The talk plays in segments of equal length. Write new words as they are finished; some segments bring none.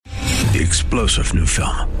The explosive new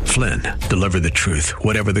film, Flynn, Deliver the Truth,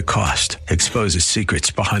 Whatever the Cost, exposes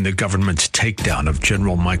secrets behind the government's takedown of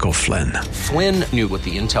General Michael Flynn. Flynn knew what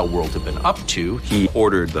the intel world had been up to. He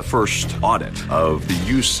ordered the first audit of the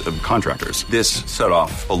use of contractors. This set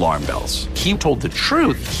off alarm bells. He told the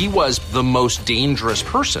truth. He was the most dangerous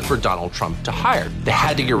person for Donald Trump to hire. They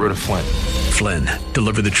had to get rid of Flynn. Flynn,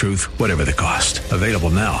 Deliver the Truth, Whatever the Cost. Available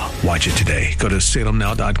now. Watch it today. Go to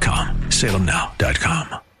salemnow.com.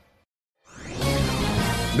 salemnow.com.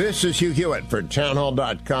 This is Hugh Hewitt for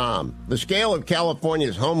townhall.com. The scale of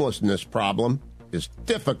California's homelessness problem is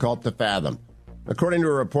difficult to fathom. According to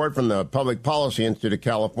a report from the Public Policy Institute of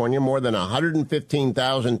California, more than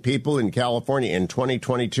 115,000 people in California in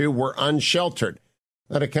 2022 were unsheltered.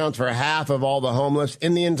 That accounts for half of all the homeless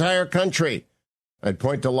in the entire country. I'd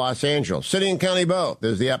point to Los Angeles. City and county both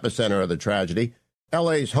is the epicenter of the tragedy.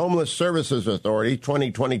 LA's Homeless Services Authority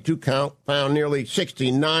 2022 count found nearly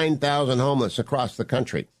 69,000 homeless across the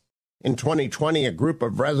country. In 2020, a group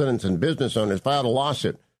of residents and business owners filed a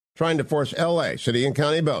lawsuit trying to force LA, city and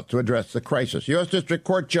county both, to address the crisis. U.S. District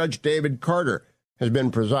Court Judge David Carter has been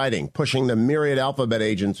presiding, pushing the myriad alphabet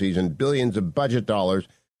agencies and billions of budget dollars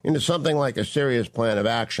into something like a serious plan of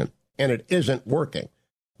action. And it isn't working.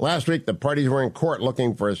 Last week, the parties were in court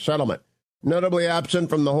looking for a settlement. Notably absent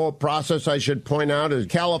from the whole process, I should point out, is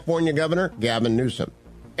California Governor Gavin Newsom.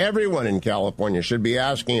 Everyone in California should be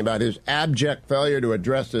asking about his abject failure to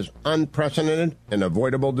address this unprecedented and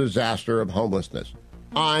avoidable disaster of homelessness.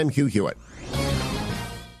 I'm Hugh Hewitt.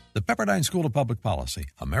 The Pepperdine School of Public Policy,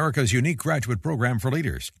 America's unique graduate program for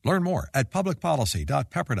leaders. Learn more at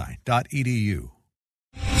publicpolicy.pepperdine.edu.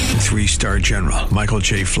 Three-star General Michael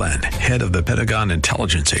J. Flynn, head of the Pentagon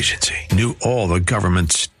Intelligence Agency, knew all the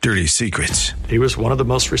government's dirty secrets. He was one of the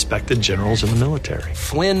most respected generals in the military.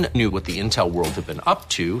 Flynn knew what the intel world had been up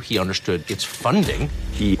to. He understood its funding.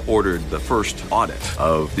 He ordered the first audit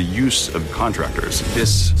of the use of contractors.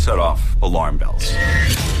 This set off alarm bells.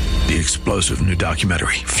 The explosive new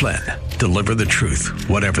documentary, Flynn, Deliver the Truth,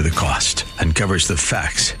 Whatever the Cost, uncovers the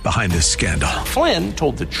facts behind this scandal. Flynn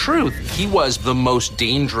told the truth. He was the most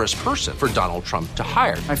dangerous person for Donald Trump to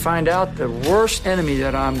hire. I find out the worst enemy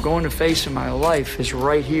that I'm going to face in my life is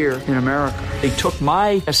right here in America. They took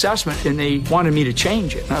my assessment and they wanted me to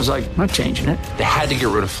change it. And I was like, I'm not changing it. They had to get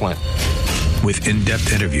rid of Flynn. With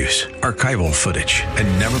in-depth interviews, archival footage,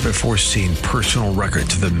 and never-before-seen personal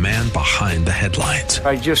records of the man behind the headlines.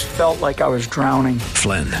 I just felt like I was drowning.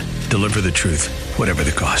 Flynn, Deliver the Truth, Whatever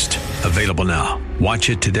the Cost. Available now.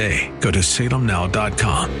 Watch it today. Go to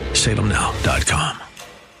salemnow.com. salemnow.com.